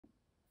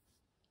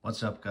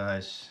What's up,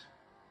 guys?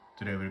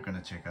 Today we're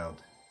gonna check out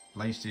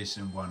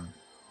PlayStation 1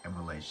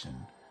 Emulation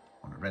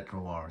on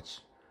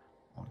Retroarch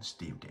on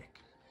Steam Deck.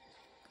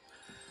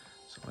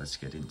 So let's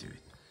get into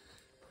it.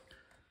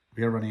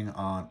 We are running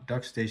on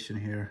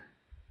DuckStation here,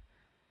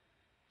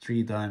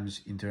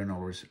 3x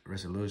internal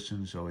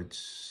resolution, so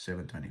it's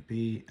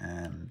 720p,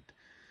 and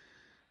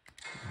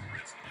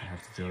I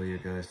have to tell you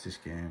guys, this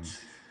game,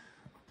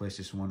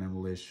 PlayStation 1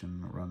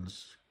 Emulation,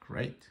 runs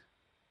great.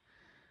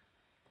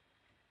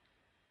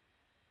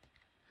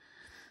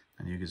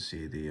 And you can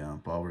see the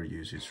power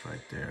usage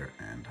right there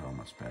and how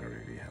much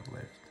battery we have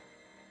left.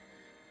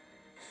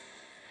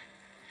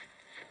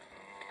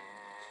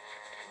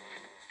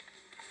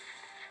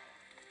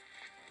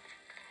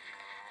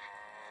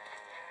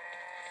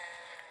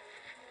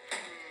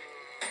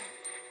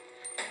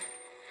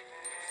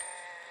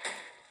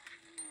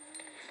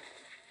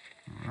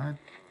 Alright.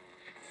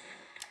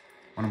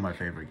 One of my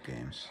favorite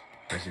games,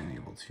 Resident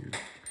Evil 2.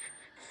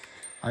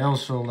 I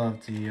also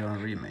love the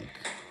remake.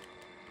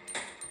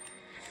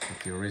 But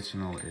the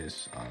original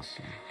is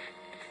awesome.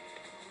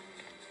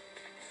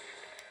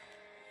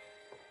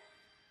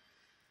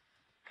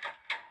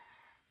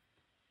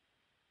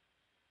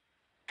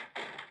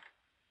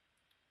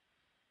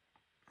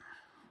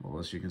 Well,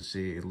 as you can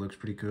see, it looks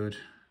pretty good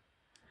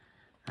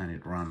and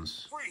it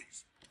runs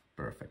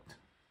perfect.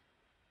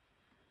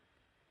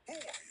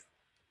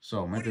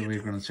 So maybe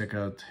we're gonna check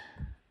out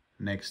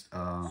next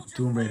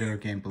Tomb Raider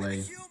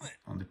gameplay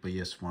on the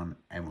PS1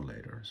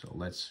 emulator. So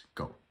let's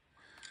go.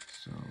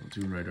 So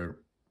Tomb Raider,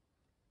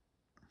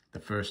 the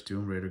first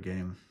Tomb Raider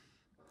game,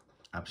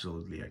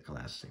 absolutely a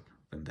classic,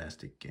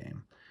 fantastic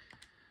game.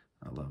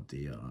 I love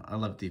the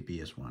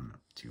PS1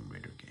 Tomb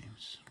Raider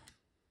games.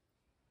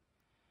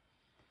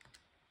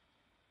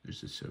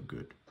 This is so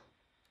good.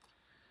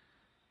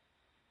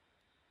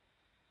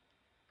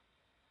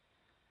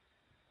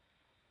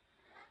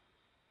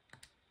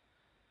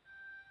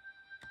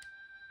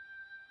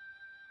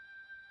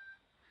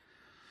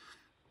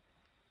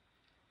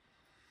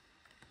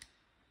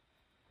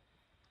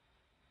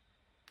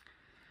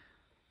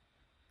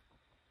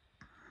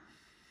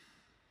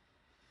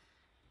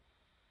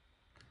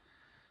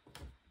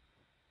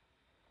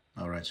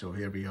 All right, so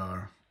here we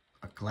are,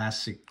 a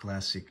classic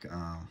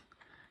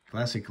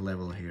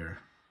level here.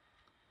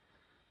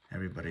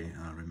 Everybody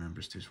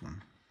remembers this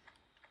one,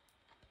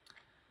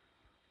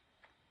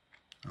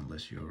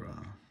 unless you're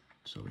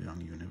so young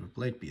you never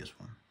played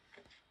PS1.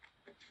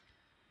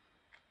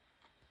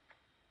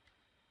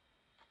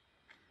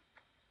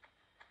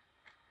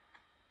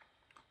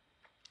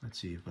 Let's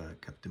see if I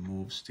got the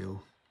move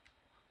still.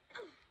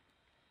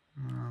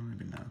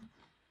 Maybe not.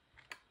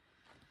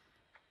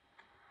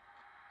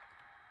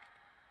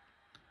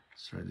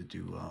 Let's try to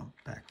do a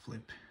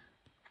backflip.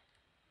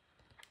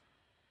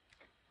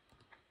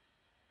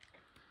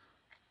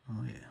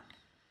 Oh yeah.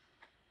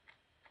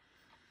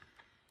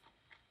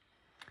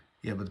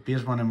 Yeah, but the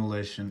PS1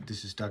 emulation,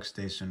 this is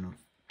DuckStation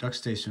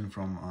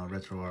from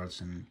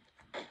Retroarch, and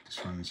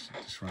this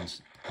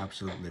runs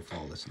absolutely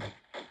flawlessly.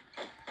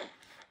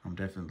 I'm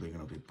definitely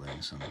gonna be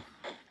playing some of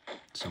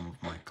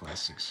my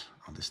classics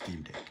on the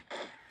Steam Deck.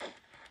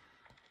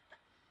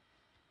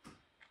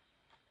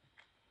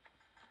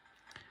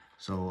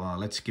 So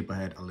let's skip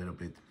ahead a little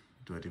bit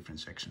to a different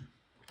section.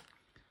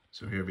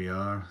 So here we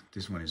are.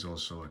 This one is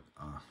also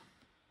a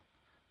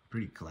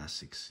pretty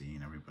classic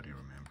scene. Everybody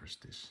remembers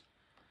this.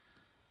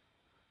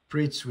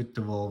 Bridge with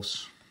the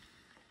wolves.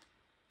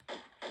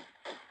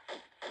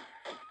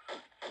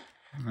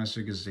 As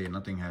you can see,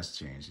 nothing has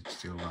changed. It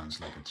still runs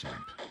like a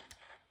champ.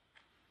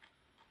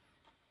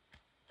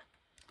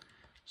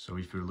 So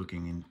if you're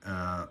looking in,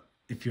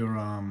 if you're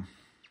a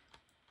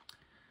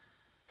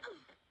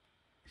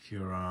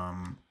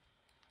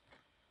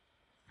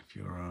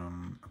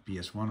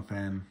PS1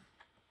 fan,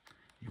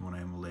 you want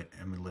to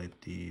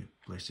emulate the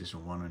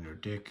PlayStation 1 on your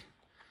deck,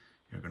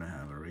 you're gonna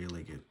have a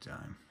really good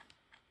time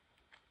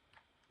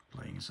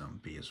playing some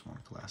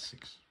PS1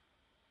 classics.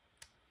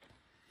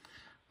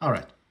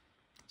 Alright,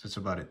 that's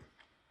about it.